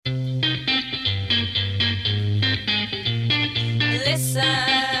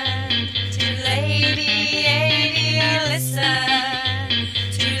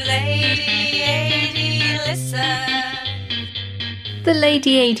the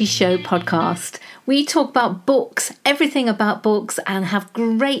Lady Adi Show podcast. We talk about books, everything about books, and have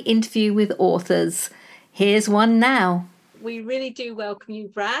great interview with authors. Here's one now. We really do welcome you,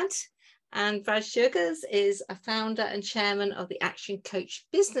 Brad. And Brad Sugars is a founder and chairman of the Action Coach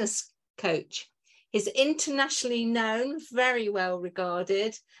Business Coach. He's internationally known, very well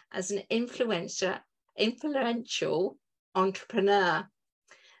regarded as an influential entrepreneur.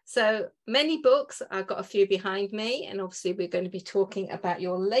 So many books, I've got a few behind me, and obviously we're going to be talking about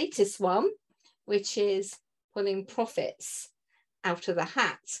your latest one, which is Pulling Profits Out of the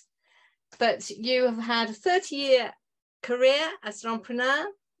Hat. But you have had a 30-year career as an entrepreneur,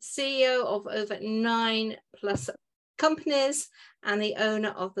 CEO of over 9+ companies, and the owner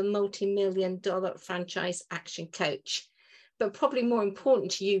of the multi-million-dollar franchise Action Coach. But probably more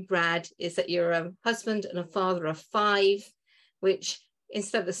important to you, Brad, is that you're a husband and a father of 5, which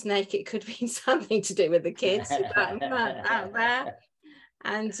instead of a snake, it could be something to do with the kids out there.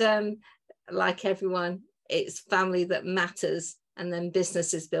 And like everyone, it's family that matters, and then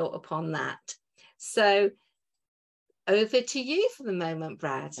business is built upon that. So over to you for the moment,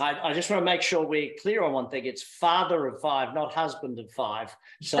 Brad. I just want to make sure we're clear on one thing. It's father of 5, not husband of 5.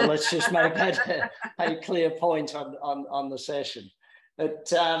 So let's just make that a clear point on the session.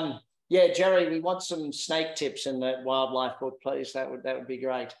 But yeah, Jerry, we want some snake tips in that wildlife book, please. That would be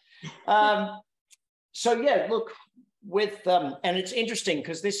great. So yeah, look, with and it's interesting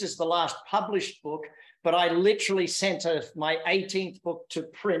because this is the last published book, but I literally sent my 18th book to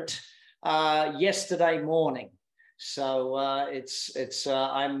print yesterday morning. So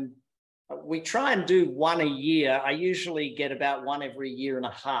we try and do one a year. I usually get about one every year and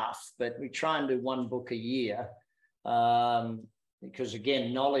a half, but we try and do one book a year. Because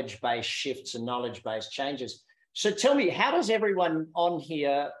again, knowledge base shifts and knowledge base changes. So tell me, how does everyone on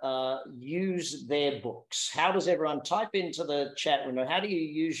here use their books? How does everyone type into the chat window? How do you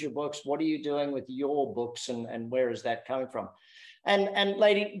use your books? What are you doing with your books, and where is that coming from? And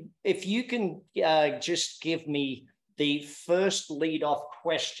lady, if you can just give me the first lead off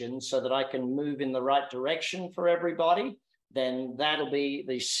question so that I can move in the right direction for everybody, then that'll be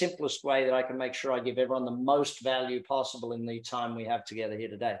the simplest way that I can make sure I give everyone the most value possible in the time we have together here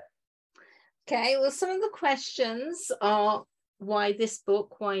today. Okay, well, some of the questions are, why this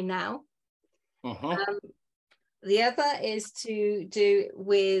book, why now? Mm-hmm. The other is to do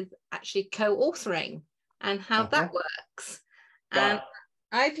with actually co-authoring and how that works. And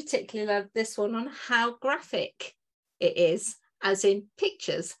I particularly love this one on how graphic it is, as in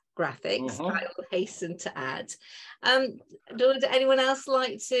pictures, graphics, I will hasten to add. Would anyone else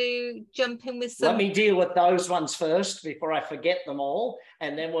like to jump in with some? Let me deal with those ones first before I forget them all,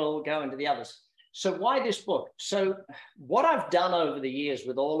 and then we'll go into the others. So why this book? So what I've done over the years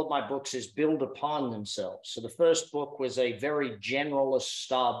with all of my books is build upon themselves. So the first book was a very generalist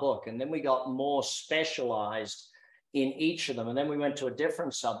style book, and then we got more specialized in each of them, and then we went to a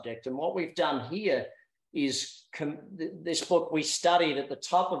different subject. And what we've done here is this book we studied at the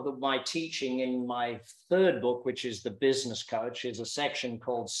top of my teaching in my third book, which is The Business Coach, is a section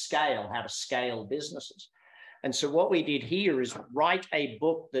called Scale, how to scale businesses. And so what we did here is write a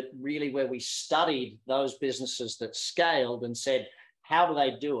book that really where we studied those businesses that scaled and said, how do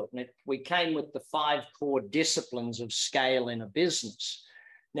they do it? And we came with the 5 core disciplines of scale in a business.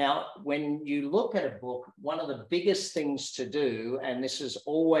 Now, when you look at a book, one of the biggest things to do, and this has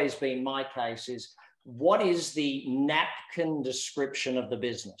always been my case, is what is the napkin description of the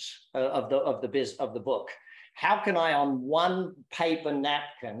business, of the book? How can I, on one paper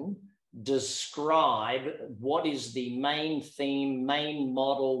napkin, describe what is the main theme, main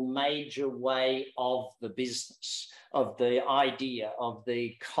model, major way of the business, of the idea, of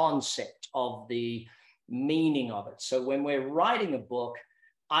the concept, of the meaning of it? So when we're writing a book,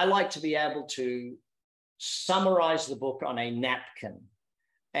 I like to be able to summarize the book on a napkin.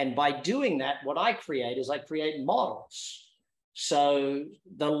 And by doing that, what I create is I create models. So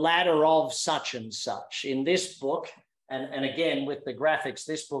the ladder of such and such. In this book, and again, with the graphics,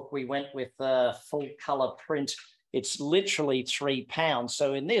 this book, we went with full color print. It's literally £3.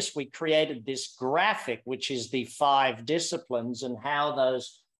 So in this, we created this graphic, which is the 5 disciplines and how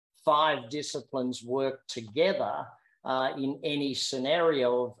those 5 disciplines work together in any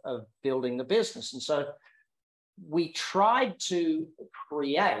scenario of building the business. And so we tried to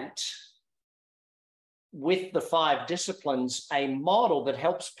create, with the 5 disciplines, a model that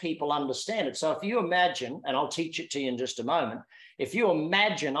helps people understand it. So if you imagine, and I'll teach it to you in just a moment, if you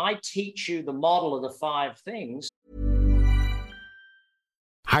imagine I teach you the model of the 5 things.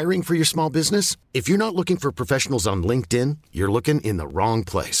 Hiring for your small business? If you're not looking for professionals on LinkedIn, you're looking in the wrong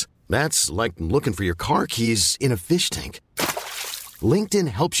place. That's like looking for your car keys in a fish tank. LinkedIn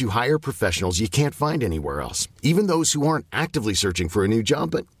helps you hire professionals you can't find anywhere else, even those who aren't actively searching for a new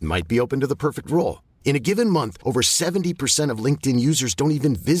job but might be open to the perfect role. In a given month, over 70% of LinkedIn users don't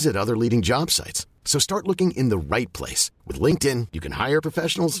even visit other leading job sites. So start looking in the right place. With LinkedIn, you can hire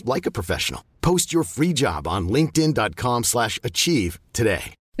professionals like a professional. Post your free job on linkedin.com/achieve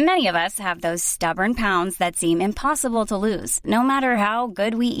today. Many of us have those stubborn pounds that seem impossible to lose, no matter how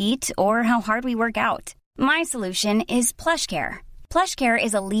good we eat or how hard we work out. My solution is PlushCare. PlushCare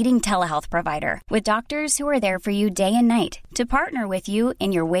is a leading telehealth provider with doctors who are there for you day and night to partner with you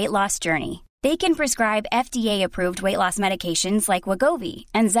in your weight loss journey. They can prescribe FDA-approved weight loss medications like Wegovy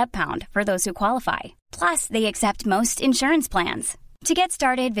and Zepbound for those who qualify. Plus, they accept most insurance plans. To get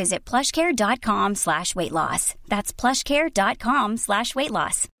started, visit plushcare.com/weightloss. That's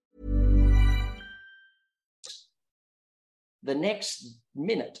plushcare.com/weightloss. The next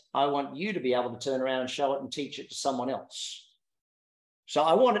minute, I want you to be able to turn around and show it and teach it to someone else. So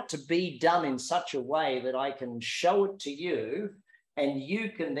I want it to be done in such a way that I can show it to you, and you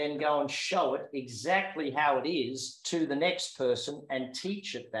can then go and show it exactly how it is to the next person and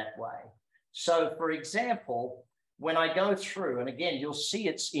teach it that way. So, for example, when I go through, and again, you'll see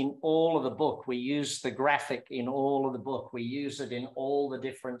it's in all of the book. We use the graphic in all of the book. We use it in all the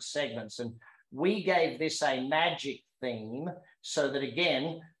different segments. And we gave this a magic theme so that,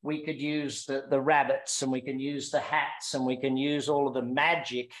 again, we could use the rabbits, and we can use the hats, and we can use all of the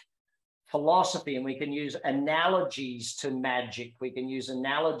magic philosophy, and we can use analogies to magic. We can use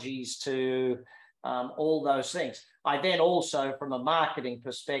analogies to all those things. I then also, from a marketing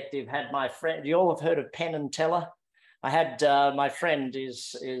perspective, had my friend, you all have heard of Penn and Teller? I had my friend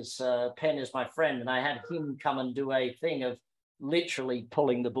Penn is my friend, and I had him come and do a thing of literally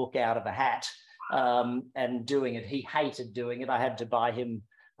pulling the book out of a hat and doing it. He hated doing it. I had to buy him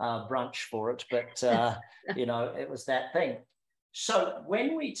brunch for it, but it was that thing. So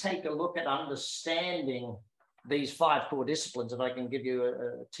when we take a look at understanding these 5 core disciplines, and I can give you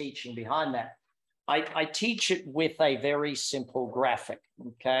a teaching behind that, I teach it with a very simple graphic,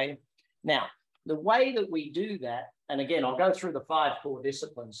 okay? Now, the way that we do that, and again, I'll go through the 5 core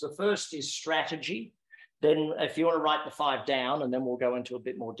disciplines. The first is strategy. Then if you want to write the 5 down, and then we'll go into a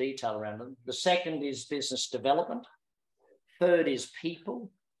bit more detail around them. The second is business development. Third is people.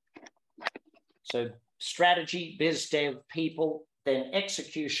 So strategy, biz dev, people, then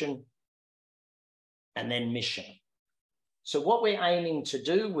execution, and then mission. So what we're aiming to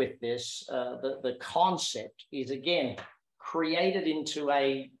do with this, the concept is, again, created into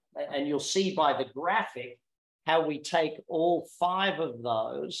and you'll see by the graphic how we take all 5 of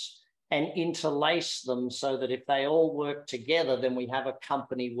those and interlace them so that if they all work together, then we have a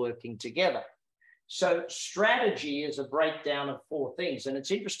company working together. So strategy is a breakdown of 4 things. And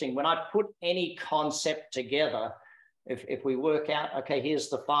it's interesting, when I put any concept together, if we work out, okay, here's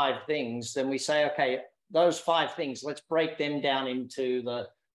the 5 things, then we say, okay, those 5 things, let's break them down into the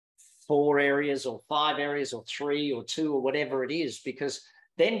 4 areas or 5 areas or 3 or 2 or whatever it is, because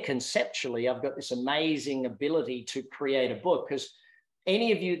then conceptually, I've got this amazing ability to create a book. Because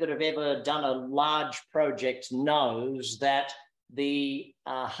any of you that have ever done a large project knows that the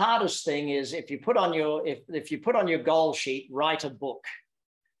hardest thing is if you put on your goal sheet, write a book,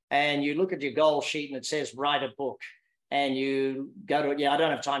 and you look at your goal sheet and it says write a book, and you go to it, I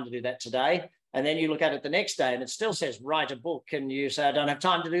don't have time to do that today. And then you look at it the next day and it still says write a book, and you say, I don't have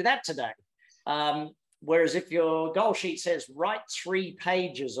time to do that today. Whereas if your goal sheet says write 3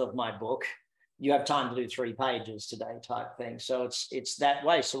 pages of my book, you have time to do 3 pages today type thing. So it's that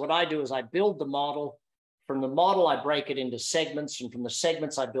way. So what I do is I build the model. From the model, I break it into segments, and from the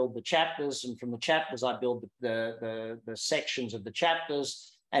segments, I build the chapters, and from the chapters, I build the sections of the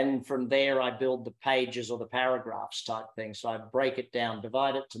chapters, and from there, I build the pages or the paragraphs type thing. So I break it down,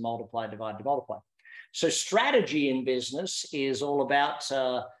 divide it to multiply, divide to multiply. So strategy in business is all about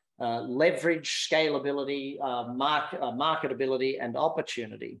leverage, scalability, marketability, and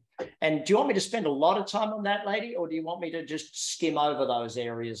opportunity. And do you want me to spend a lot of time on that, lady, or do you want me to just skim over those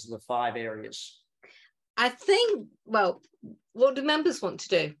areas, the 5 areas? I think, well, what do members want to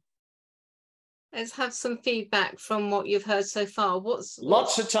do? Let's have some feedback from what you've heard so far.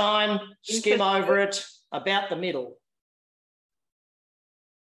 Lots of time, skim over it, about the middle.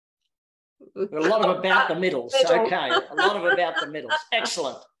 A lot of about the middles. Okay, a lot of about the middles.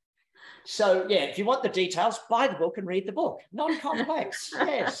 Excellent. So, yeah, if you want the details, buy the book and read the book. Non-complex,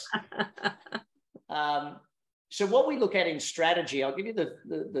 yes. So what we look at in strategy, I'll give you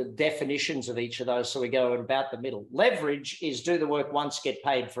the definitions of each of those so we go about the middle. Leverage is do the work once, get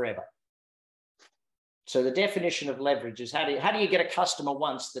paid forever. So the definition of leverage is how do you get a customer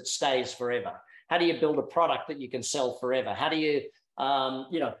once that stays forever? How do you build a product that you can sell forever? How do you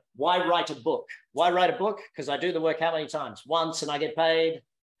Why write a book? Why write a book? Because I do the work how many times? Once, and I get paid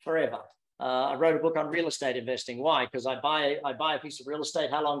forever. I wrote a book on real estate investing. Why? Because I buy a piece of real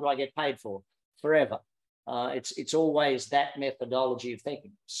estate. How long do I get paid for? Forever. It's always that methodology of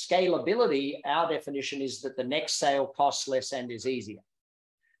thinking. Scalability, our definition is that the next sale costs less and is easier.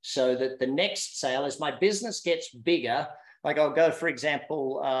 So that the next sale, as my business gets bigger, like I'll go, for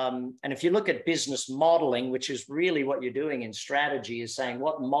example, and if you look at business modeling, which is really what you're doing in strategy, is saying,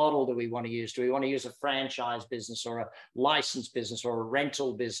 what model do we want to use? Do we want to use a franchise business or a licensed business or a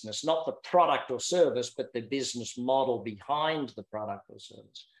rental business? Not the product or service, but the business model behind the product or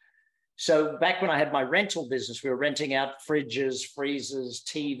service. So back when I had my rental business, we were renting out fridges, freezers,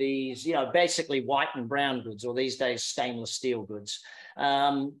 TVs, basically white and brown goods, or these days stainless steel goods.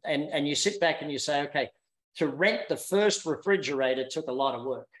 And you sit back and you say, okay, to rent the first refrigerator took a lot of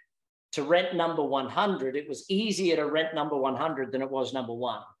work. To rent number 100, it was easier to rent number 100 than it was number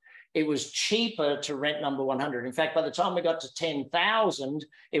 1. It was cheaper to rent number 100. In fact, by the time we got to 10,000,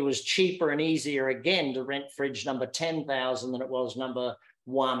 it was cheaper and easier again to rent fridge number 10,000 than it was number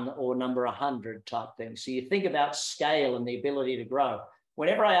 1 or number 100 type thing. So you think about scale and the ability to grow.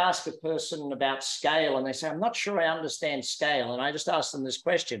 Whenever I ask a person about scale and they say, I'm not sure I understand scale, and I just ask them this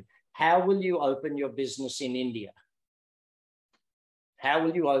question: how will you open your business in India? How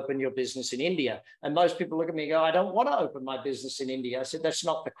will you open your business in India? And most people look at me and go, I don't want to open my business in India. I said, that's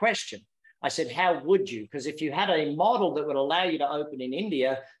not the question. I said, how would you? Because if you had a model that would allow you to open in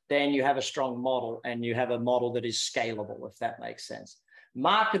India, then you have a strong model, and you have a model that is scalable, if that makes sense.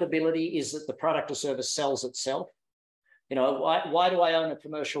 Marketability is that the product or service sells itself. Why do I own a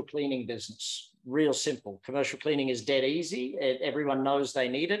commercial cleaning business? Real simple. Commercial cleaning is dead easy. Everyone knows they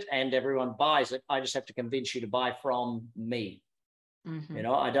need it and everyone buys it. I just have to convince you to buy from me. Mm-hmm.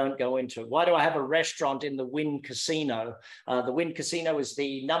 I don't go into it. Why do I have a restaurant in the Wynn Casino? The Wynn Casino is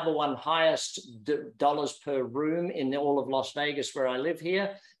the number 1 highest dollars per room in all of Las Vegas, where I live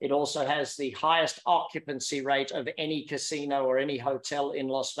here. It also has the highest occupancy rate of any casino or any hotel in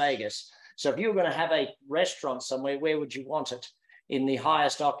Las Vegas. So if you were going to have a restaurant somewhere, where would you want it? In the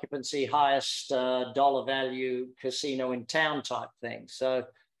highest occupancy, highest dollar value casino in town type thing. So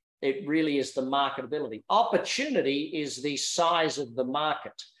it really is the marketability. Opportunity is the size of the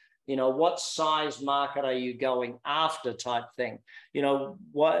market. What size market are you going after type thing?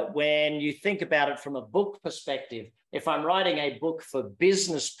 When you think about it from a book perspective, if I'm writing a book for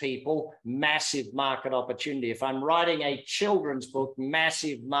business people, massive market opportunity. If I'm writing a children's book,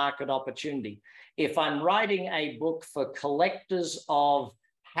 massive market opportunity. If I'm writing a book for collectors of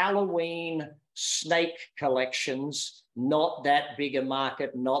Halloween snake collections, not that big a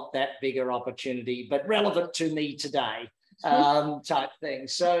market, not that bigger opportunity, but relevant to me today type thing.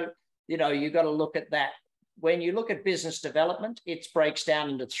 So, you've got to look at that. When you look at business development, it breaks down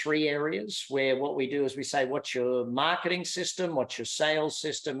into 3 areas, where what we do is we say, what's your marketing system, what's your sales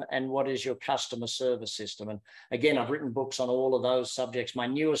system, and what is your customer service system? And again, I've written books on all of those subjects. My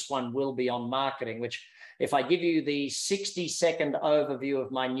newest one will be on marketing, which, if I give you the 60-second overview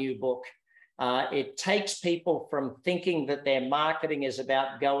of my new book, it takes people from thinking that their marketing is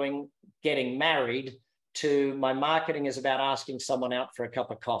about getting married to my marketing is about asking someone out for a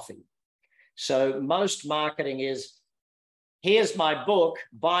cup of coffee. So most marketing is, here's my book,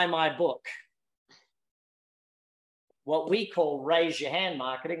 buy my book. What we call raise your hand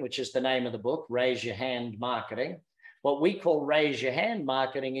marketing, which is the name of the book, Raise Your Hand Marketing. What we call raise your hand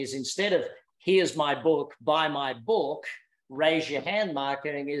marketing is, instead of here's my book, buy my book, raise your hand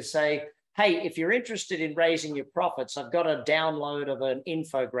marketing is say, hey, if you're interested in raising your profits, I've got a download of an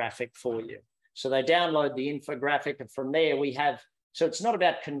infographic for you. So they download the infographic, and from there we have, so it's not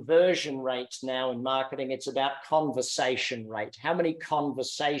about conversion rates now in marketing, it's about conversation rate. How many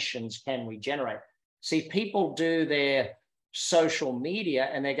conversations can we generate? See, people do their social media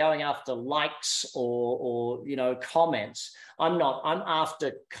and they're going after likes or comments. I'm not, I'm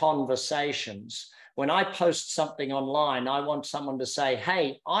after conversations. When I post something online, I want someone to say,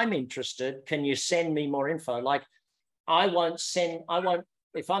 hey, I'm interested. Can you send me more info? Like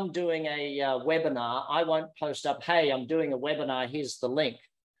if I'm doing a webinar, I won't post up, hey, I'm doing a webinar, here's the link.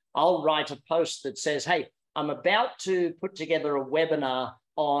 I'll write a post that says, hey, I'm about to put together a webinar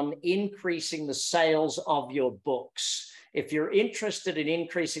on increasing the sales of your books. If you're interested in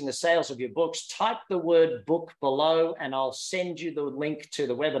increasing the sales of your books, type the word book below and I'll send you the link to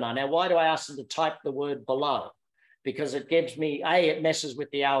the webinar. Now, why do I ask them to type the word below? Because it gives me, it messes with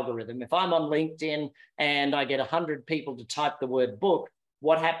the algorithm. If I'm on LinkedIn and I get 100 people to type the word book,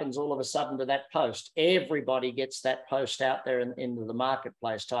 what happens all of a sudden to that post? Everybody gets that post out there into the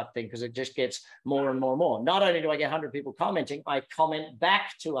marketplace type thing, because it just gets more and more and more. Not only do I get 100 people commenting, I comment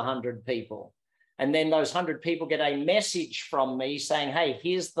back to 100 people. And then those 100 people get a message from me saying, hey,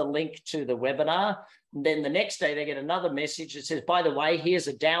 here's the link to the webinar. And then the next day they get another message that says, by the way, here's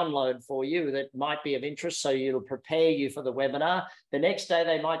a download for you that might be of interest. So it'll prepare you for the webinar. The next day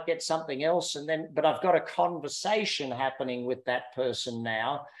they might get something else. And then, but I've got a conversation happening with that person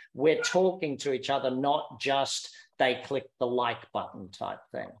now. We're talking to each other, not just they click the like button type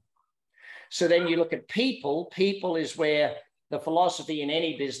thing. So then you look at people. People is where the philosophy in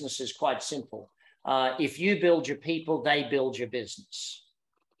any business is quite simple. If you build your people, they build your business.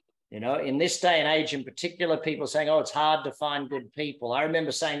 You know, in this day and age in particular, people are saying, oh, it's hard to find good people. I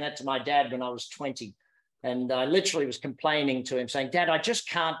remember saying that to my dad when I was 20. And I literally was complaining to him saying, Dad, I just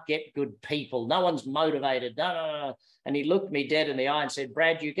can't get good people. No one's motivated. No. And he looked me dead in the eye and said,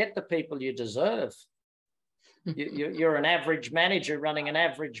 Brad, you get the people you deserve. You're an average manager running an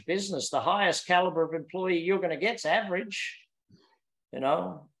average business. The highest caliber of employee you're going to get's average. You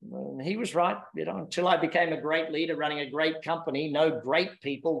know, and he was right. You know, until I became a great leader running a great company, no great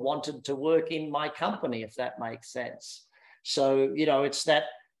people wanted to work in my company, if that makes sense. So, you know, it's that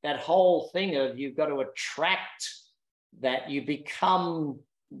whole thing of you've got to attract that, you become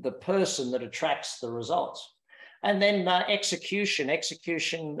the person that attracts the results. And then execution is,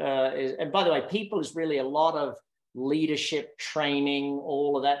 and by the way, people is really a lot of leadership training,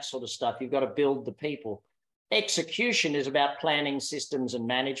 all of that sort of stuff. You've got to build the people. Execution is about planning, systems, and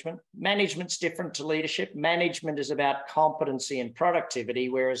management. Management's different to leadership. Management is about competency and productivity,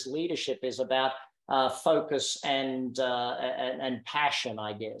 whereas leadership is about focus and passion,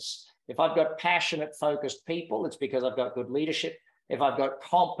 I guess. If I've got passionate, focused people, it's because I've got good leadership. If I've got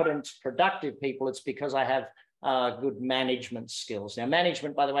competent, productive people, it's because I have good management skills. Now,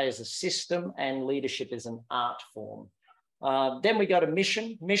 management, by the way, is a system, and leadership is an art form. Then we go to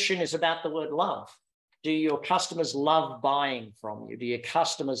mission. Mission is about the word love. Do your customers love buying from you? Do your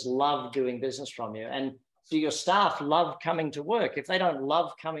customers love doing business from you? And do your staff love coming to work? If they don't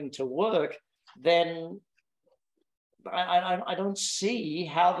love coming to work, then I don't see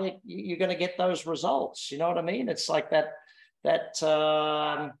how you're going to get those results. You know what I mean? It's like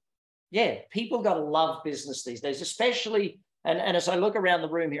people got to love business these days, especially. And as I look around the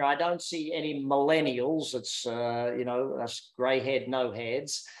room here, I don't see any millennials. It's, us grey-haired, no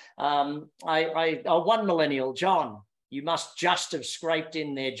heads. One millennial, John, you must just have scraped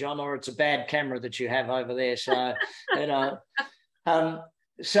in there, John, or it's a bad camera that you have over there. So, you know,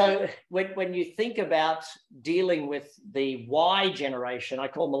 so when you think about dealing with the Y generation, I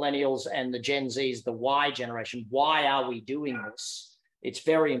call millennials and the Gen Zs the Y generation. Why are we doing this? It's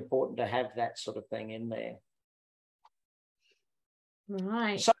very important to have that sort of thing in there.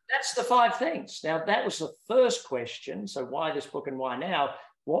 Right. So that's the 5 things. Now, that was the first question. So why this book and why now?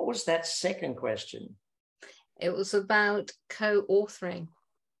 What was that second question? It was about co-authoring.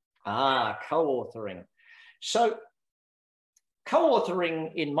 Co-authoring. So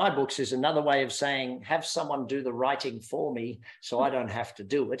co-authoring in my books is another way of saying have someone do the writing for me so I don't have to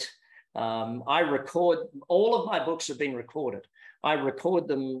do it. I record, all of my books have been recorded. I record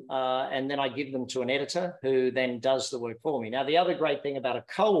them and then I give them to an editor who then does the work for me. Now, the other great thing about a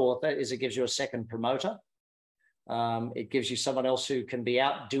co-author is it gives you a second promoter. It gives you someone else who can be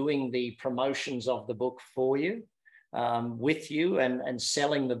out doing the promotions of the book for you, with you, and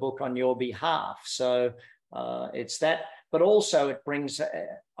selling the book on your behalf. So it's that, but also it brings,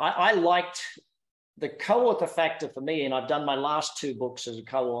 I liked the co-author factor for me, and I've done my last 2 books as a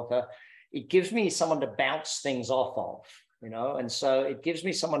co-author. It gives me someone to bounce things off of. You know, and so it gives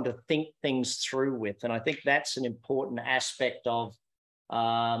me someone to think things through with. And I think that's an important aspect of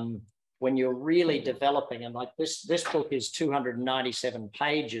when you're really developing. And like this book is 297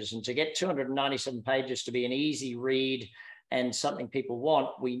 pages. And to get 297 pages to be an easy read and something people want,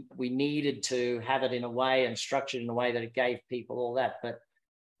 we needed to have it in a way and structured in a way that it gave people all that. But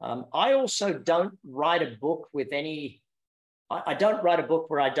I also don't write a book with any, I don't write a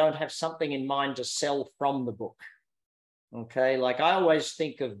book where I don't have something in mind to sell from the book. Okay, like I always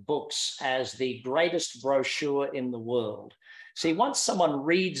think of books as the greatest brochure in the world. See, once someone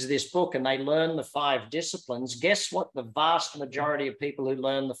reads this book and they learn the 5 disciplines, guess what the vast majority of people who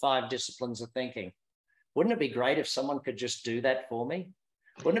learn the 5 disciplines are thinking? Wouldn't it be great if someone could just do that for me?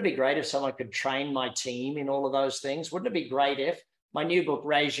 Wouldn't it be great if someone could train my team in all of those things? Wouldn't it be great if my new book,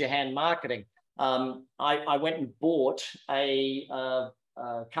 Raise Your Hand Marketing, I went and bought a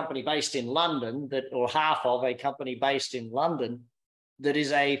company based in London or half of a company based in London that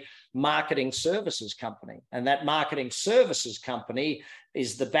is a marketing services company. And that marketing services company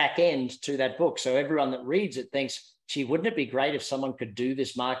is the back end to that book. So everyone that reads it thinks, gee, wouldn't it be great if someone could do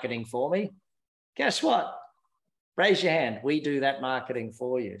this marketing for me? Guess what? Raise your hand. We do that marketing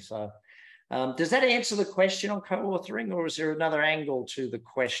for you. So does that answer the question on co-authoring, or is there another angle to the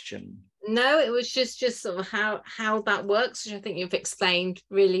question? No, it was just sort of how that works, which I think you've explained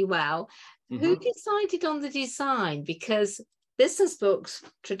really well. Mm-hmm. Who decided on the design? Because business books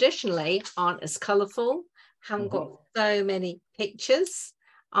traditionally aren't as colourful, haven't got so many pictures,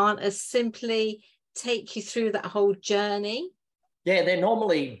 aren't as simply take you through that whole journey. Yeah, they're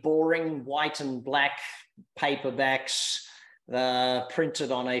normally boring white and black paperbacks,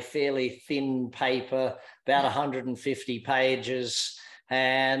 printed on a fairly thin paper, about 150 pages,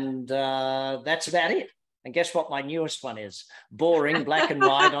 and that's about it. And guess what my newest one is? Boring, black and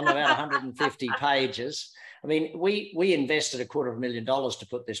white on about 150 pages. I mean, we invested $250,000 to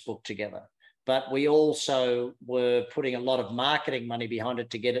put this book together, but we also were putting a lot of marketing money behind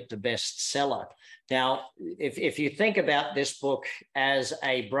it to get it to bestseller. Now, if you think about this book as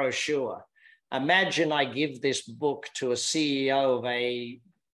a brochure, imagine I give this book to a CEO of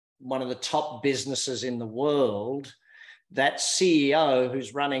one of the top businesses in the world. That CEO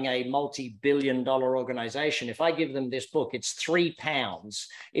who's running a multi-billion-dollar organization, if I give them this book, it's £3.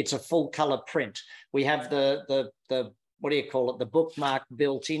 It's a full color print. We have the what do you call it? The bookmark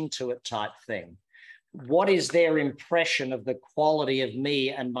built into it type thing. What is their impression of the quality of me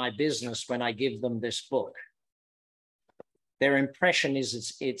and my business when I give them this book? Their impression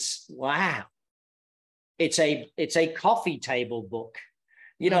is it's wow. It's a coffee table book.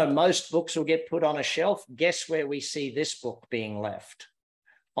 You know, most books will get put on a shelf. Guess where we see this book being left?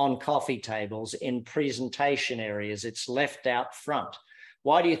 On coffee tables, in presentation areas. It's left out front.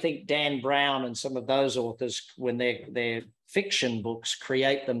 Why do you think Dan Brown and some of those authors, when they're fiction books,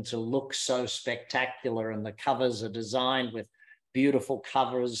 create them to look so spectacular, and the covers are designed with beautiful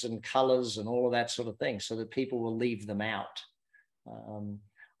covers and colors and all of that sort of thing, so that people will leave them out?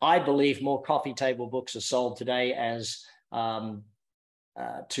 I believe more coffee table books are sold today as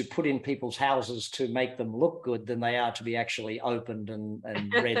to put in people's houses to make them look good than they are to be actually opened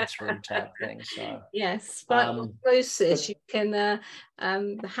and read through type things. So yes, but process you can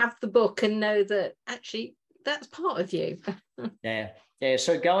have the book and know that actually that's part of you. yeah.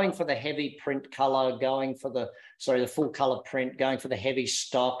 So going for the heavy print color, going for the full color print, going for the heavy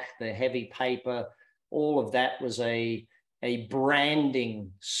stock, the heavy paper, all of that was a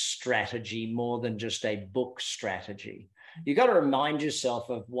branding strategy more than just a book strategy. You got to remind yourself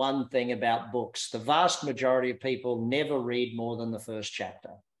of one thing about books. The vast majority of people never read more than the first chapter.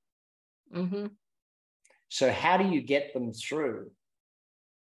 Mm-hmm. So how do you get them through?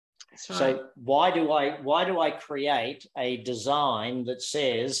 That's right. So why do I create a design that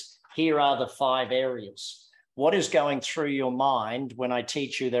says, here are the 5 areas? What is going through your mind when I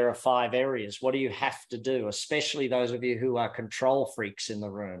teach you there are 5 areas? What do you have to do, especially those of you who are control freaks in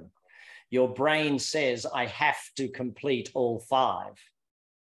the room? Your brain says, I have to complete all 5.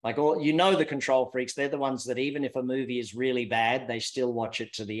 Like, the control freaks, they're the ones that even if a movie is really bad, they still watch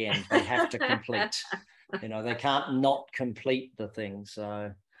it to the end. They have to complete. They can't not complete the thing.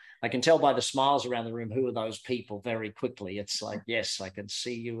 So I can tell by the smiles around the room who are those people very quickly. It's like, yes, I can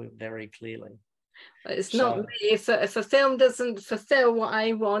see you very clearly. But it's not me. If a film doesn't fulfill what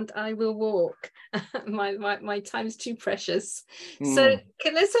I want, I will walk. my time's too precious. So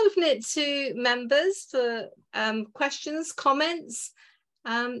let's open it to members for questions, comments.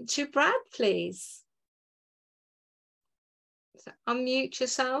 To Brad, please. So unmute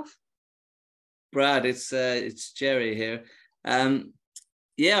yourself. Brad, it's Jerry here.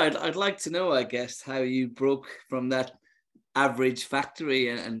 I'd like to know, I guess, how you broke from that average factory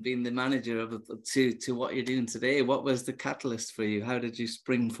and being the manager of it to what you're doing today. What was the catalyst for you? How did you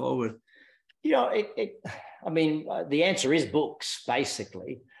spring forward? The answer is books,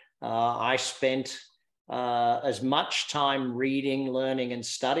 basically. I spent as much time reading, learning, and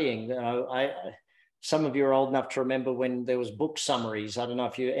studying. Some of you are old enough to remember when there was book summaries. I don't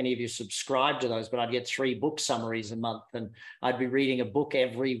know if any of you subscribed to those, but I'd get 3 book summaries a month, and I'd be reading a book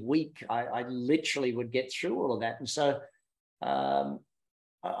every week. I literally would get through all of that. And so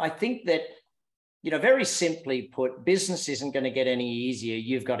I think that, very simply put, business isn't going to get any easier.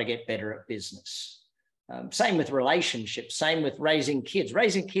 You've got to get better at business. Same with relationships, same with raising kids.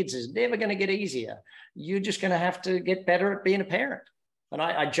 Raising kids is never going to get easier. You're just going to have to get better at being a parent. And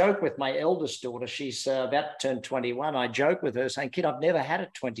I joke with my eldest daughter, she's about to turn 21. I joke with her saying, kid, I've never had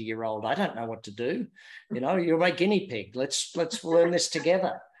a 20-year-old. I don't know what to do. You're my guinea pig. Let's learn this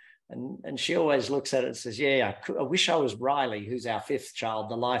together. And she always looks at it and says, yeah, I wish I was Riley, who's our fifth child,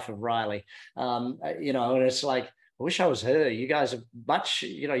 the life of Riley. And it's like, I wish I was her. You guys are much,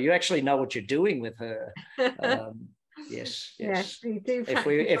 you actually know what you're doing with her. Yes. We do.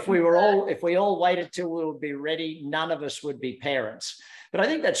 If we all waited till we would be ready, none of us would be parents. But I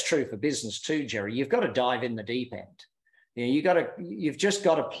think that's true for business too, Jerry. You've got to dive in the deep end. You've just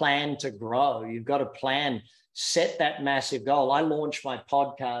got to plan to grow. You've got to plan, set that massive goal. I launched my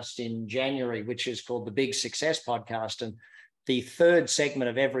podcast in January, which is called the Big Success Podcast. And the third segment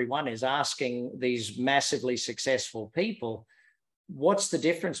of every one is asking these massively successful people, what's the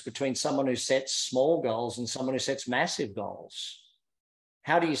difference between someone who sets small goals and someone who sets massive goals?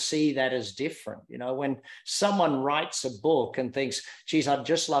 How do you see that as different? When someone writes a book and thinks, geez, I'd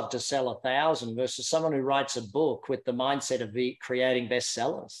just love to sell 1,000 versus someone who writes a book with the mindset of creating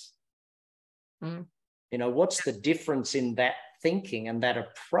bestsellers. What's the difference in that thinking and that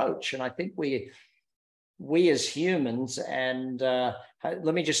approach? And I think we as humans, and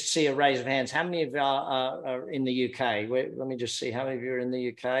let me just see a raise of hands. How many of you are in the UK? Let me just see how many of you are in the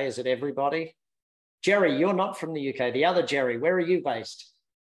UK. Is it everybody? Jerry, you're not from the UK. The other Jerry, where are you based?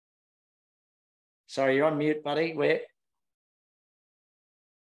 Sorry, you're on mute, buddy. Where?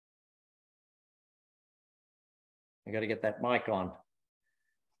 I got to get that mic on.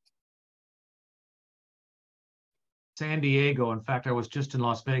 San Diego. In fact, I was just in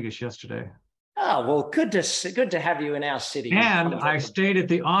Las Vegas yesterday. Oh, well, good to have you in our city. And I stayed at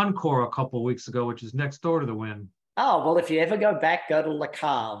the Encore a couple of weeks ago, which is next door to the Wynn. Oh, well, if you ever go back, go to Le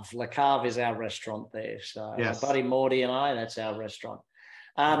Cave. Le Cave is our restaurant there. So yes. My buddy Morty and I, that's our restaurant.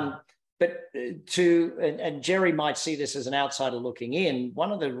 And Jerry might see this as an outsider looking in.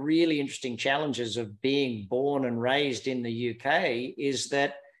 One of the really interesting challenges of being born and raised in the UK is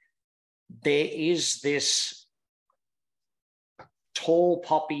that there is this tall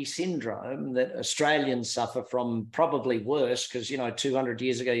poppy syndrome that Australians suffer from, probably worse, because 200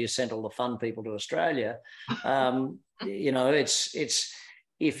 years ago you sent all the fun people to Australia. It's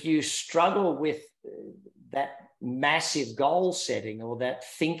if you struggle with that massive goal setting or that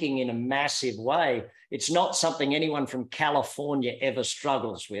thinking in a massive way, it's not something anyone from California ever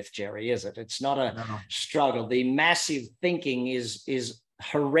struggles with, Jerry, is it? It's not a struggle. The massive thinking is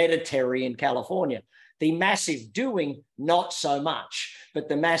hereditary in California. The massive doing, not so much, but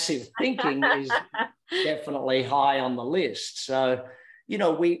the massive thinking is definitely high on the list. So,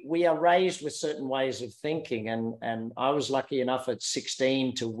 we are raised with certain ways of thinking. And I was lucky enough at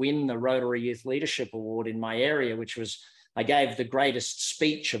 16 to win the Rotary Youth Leadership Award in my area, which was, I gave the greatest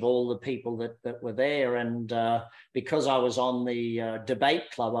speech of all the people that were there. And because I was on the debate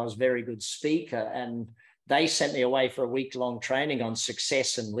club, I was a very good speaker. And they sent me away for a week-long training on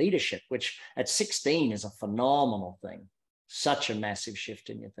success and leadership, which at 16 is a phenomenal thing. Such a massive shift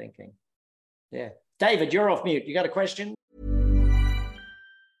in your thinking. Yeah. David, you're off mute. You got a question?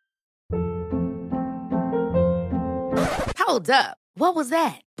 Hold up. What was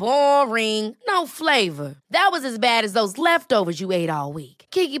that? Boring. No flavor. That was as bad as those leftovers you ate all week.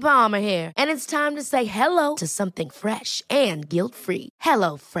 Keke Palmer here. And it's time to say hello to something fresh and guilt-free.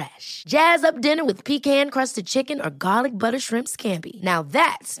 Hello Fresh. Jazz up dinner with pecan-crusted chicken or garlic butter shrimp scampi. Now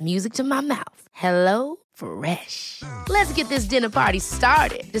that's music to my mouth. Hello Fresh. Let's get this dinner party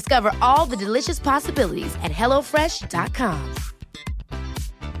started. Discover all the delicious possibilities at HelloFresh.com.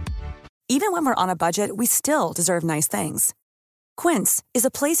 Even when we're on a budget, we still deserve nice things. Quince is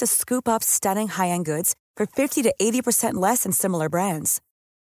a place to scoop up stunning high-end goods for 50 to 80% less than similar brands.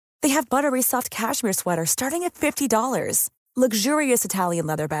 They have buttery soft cashmere sweaters starting at $50, luxurious Italian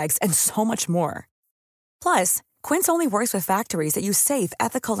leather bags, and so much more. Plus, Quince only works with factories that use safe,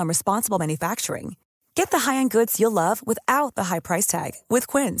 ethical, and responsible manufacturing. Get the high-end goods you'll love without the high price tag with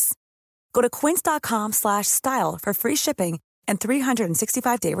Quince. Go to quince.com/style for free shipping and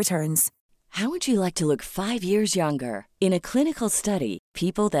 365-day returns. How would you like to look 5 years younger? In a clinical study,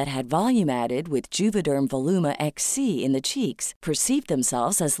 people that had volume added with Juvederm Voluma XC in the cheeks perceived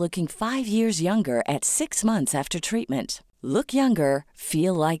themselves as looking 5 years younger at 6 months after treatment. Look younger,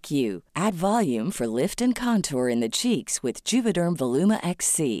 feel like you. Add volume for lift and contour in the cheeks with Juvederm Voluma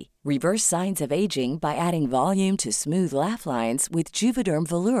XC. Reverse signs of aging by adding volume to smooth laugh lines with Juvederm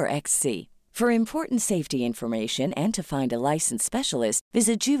Volure XC. For important safety information and to find a licensed specialist,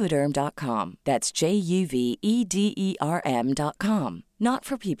 visit Juvederm.com. That's JUVEDERM.com. Not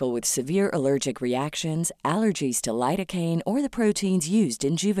for people with severe allergic reactions, allergies to lidocaine, or the proteins used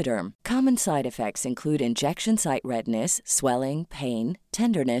in Juvederm. Common side effects include injection site redness, swelling, pain,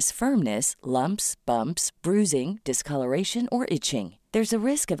 tenderness, firmness, lumps, bumps, bruising, discoloration, or itching. There's a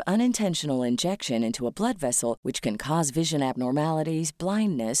risk of unintentional injection into a blood vessel, which can cause vision abnormalities,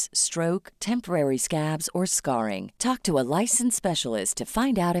 blindness, stroke, temporary scabs, or scarring. Talk to a licensed specialist to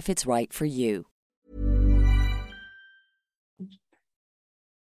find out if it's right for you.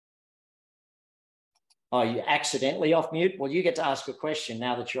 Oh, you accidentally off mute? Well, you get to ask a question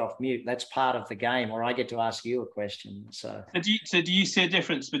now that you're off mute. That's part of the game, or I get to ask you a question. So do you see a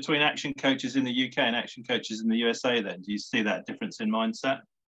difference between action coaches in the UK and action coaches in the USA then? Do you see that difference in mindset?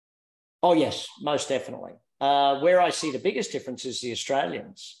 Oh, yes, most definitely. Where I see the biggest difference is the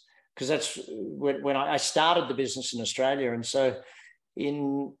Australians, because that's when I started the business in Australia. And so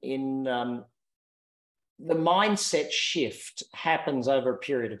the mindset shift happens over a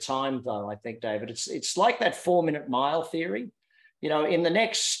period of time, though, I think, David. It's like that 4-minute mile theory. You know, in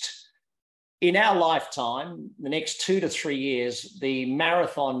our lifetime, the next 2 to 3 years, the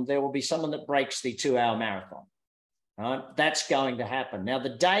marathon, there will be someone that breaks the 2-hour marathon. Right? That's going to happen. Now,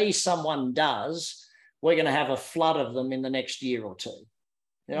 the day someone does, we're going to have a flood of them in the next year or two.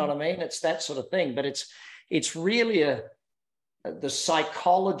 You know what I mean? It's that sort of thing. But it's really the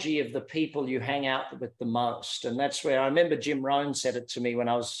psychology of the people you hang out with the most. And that's where I remember Jim Rohn said it to me when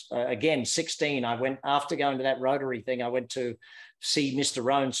I was, again, 16. I went, after going to that Rotary thing, I went to see Mr.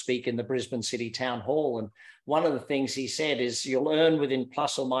 Rohn speak in the Brisbane City Town Hall. And one of the things he said is you'll earn within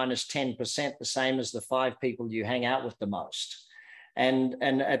plus or minus 10% the same as the 5 people you hang out with the most. And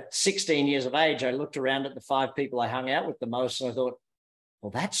at 16 years of age, I looked around at the 5 people I hung out with the most, and I thought,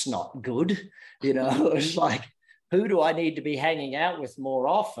 well, that's not good. You know, it was like, who do I need to be hanging out with more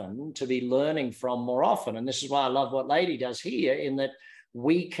often, to be learning from more often? And this is why I love what Lady does here, in that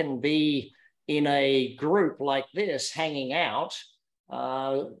we can be in a group like this, hanging out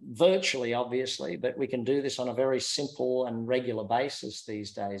virtually, obviously, but we can do this on a very simple and regular basis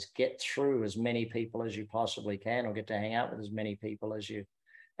these days. Get through as many people as you possibly can, or get to hang out with as many people as you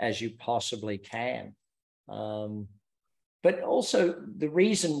possibly can. But also the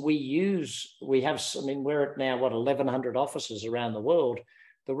reason we're at now, 1,100 offices around the world.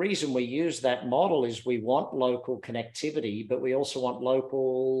 The reason we use that model is we want local connectivity, but we also want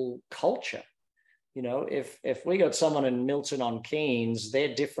local culture. You know, if we got someone in Milton on Keynes,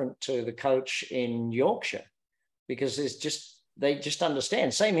 they're different to the coach in Yorkshire, because they just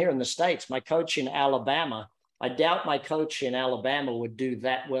understand. Same here in the States. My coach in Alabama, I doubt my coach in Alabama would do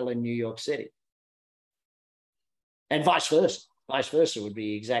that well in New York City. And vice versa. Vice versa would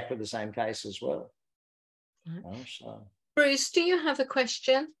be exactly the same case as well. So. Bruce, do you have a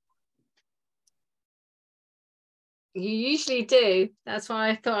question? You usually do. That's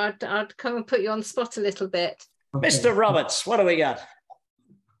why I thought I'd come and put you on the spot a little bit. Okay. Mr. Roberts, what do we got?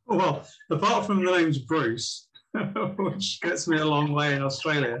 Well, apart from the name's Bruce, which gets me a long way in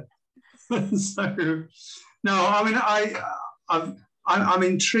Australia. So, no, I mean, I'm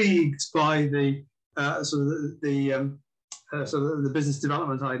intrigued by the the business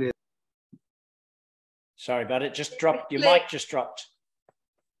development idea. Sorry about it. Just dropped. Your mic just dropped.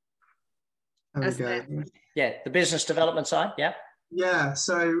 There we go. Yeah, the business development side. Yeah. Yeah.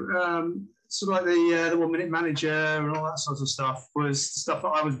 So sort of like the 1 Minute Manager and all that sort of stuff was stuff that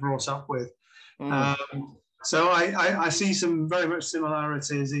I was brought up with. So I see some very much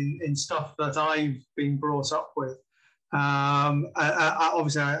similarities in stuff that I've been brought up with.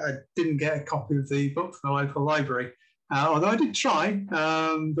 Obviously, I didn't get a copy of the book from the local library, although I did try,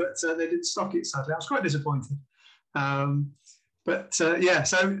 but they didn't stock it, sadly. I was quite disappointed. Yeah,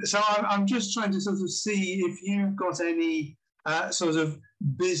 so I'm just trying to sort of see if you've got any sort of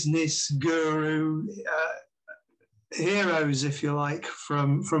business guru heroes, if you like,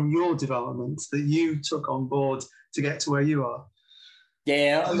 from your development that you took on board to get to where you are.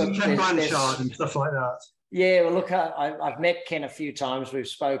 Yeah, Ken Blanchard and stuff like that. Yeah, well, look, I've met Ken a few times. We've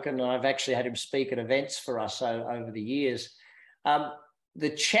spoken, and I've actually had him speak at events for us over the years. The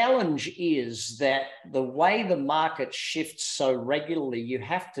challenge is that the way the market shifts so regularly, you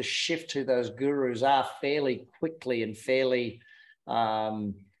have to shift who those gurus are fairly quickly and fairly,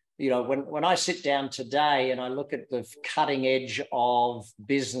 when I sit down today and I look at the cutting edge of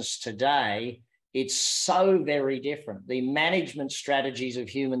business today, it's so very different. The management strategies of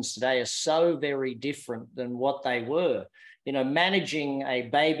humans today are so very different than what they were. You know, managing a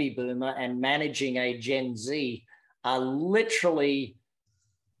baby boomer and managing a Gen Z are literally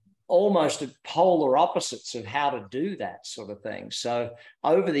almost at polar opposites of how to do that sort of thing. So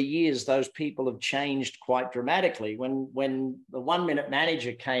over the years, those people have changed quite dramatically. When the 1 Minute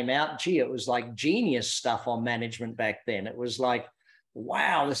Manager came out, gee, it was like genius stuff on management back then. It was like,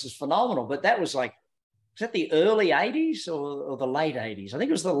 wow, this is phenomenal. But that was like, was that the early 80s or the late 80s? I think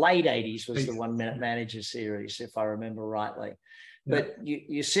it was the late 80s was the 1 Minute Manager series, if I remember rightly. But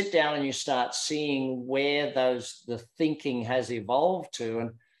you sit down and you start seeing where the thinking has evolved to.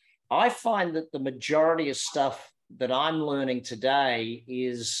 And I find that the majority of stuff that I'm learning today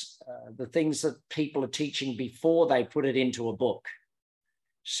is the things that people are teaching before they put it into a book.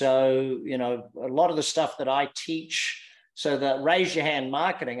 So, a lot of the stuff that I teach, so the raise your hand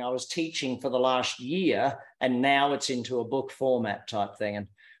marketing, I was teaching for the last year, and now it's into a book format type thing. And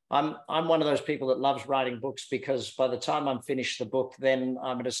I'm one of those people that loves writing books, because by the time I'm finished the book, then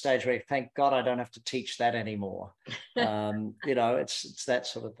I'm at a stage where, thank God, I don't have to teach that anymore. It's that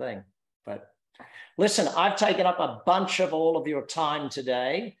sort of thing. But listen, I've taken up a bunch of all of your time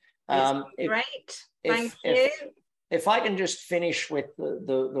today. Great. Thank you. If I can just finish with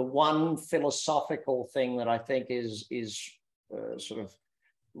the one philosophical thing that I think is sort of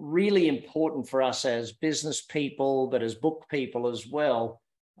really important for us as business people, but as book people as well,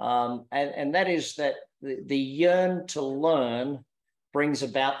 and that is that the yearn to learn brings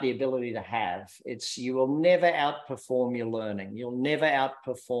about the ability to have. You will never outperform your learning. You'll never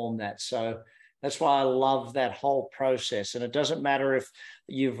outperform that. So that's why I love that whole process. And it doesn't matter if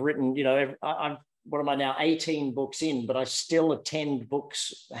you've written, what am I now, 18 books in, but I still attend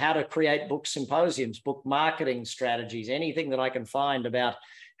books, how to create book symposiums, book marketing strategies, anything that I can find about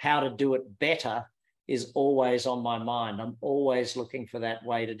how to do it better is always on my mind. I'm always looking for that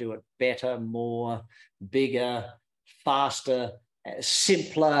way to do it better, more, bigger, faster,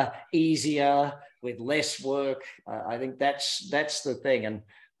 simpler, easier, with less work. I think that's the thing. And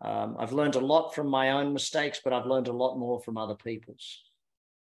I've learned a lot from my own mistakes, but I've learned a lot more from other people's.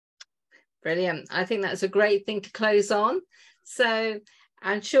 Brilliant. I think that's a great thing to close on. So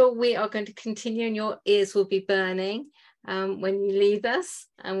I'm sure we are going to continue, and your ears will be burning when you leave us,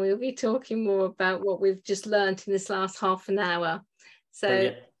 and we'll be talking more about what we've just learned in this last half an hour. So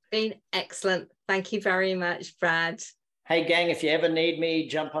Brilliant. Been excellent. Thank you very much, Brad. Hey, gang, if you ever need me,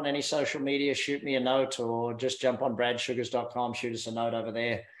 jump on any social media, shoot me a note, or just jump on bradsugars.com, shoot us a note over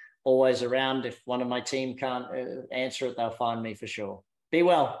there. Always around. If one of my team can't answer it, they'll find me for sure. Be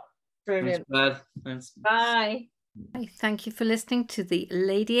well. Brilliant. Thanks, Brad. Bye. Thank you for listening to the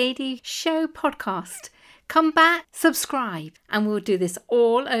Lady AD Show podcast. Come back, subscribe, and we'll do this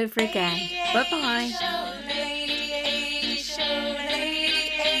all over again. Bye-bye.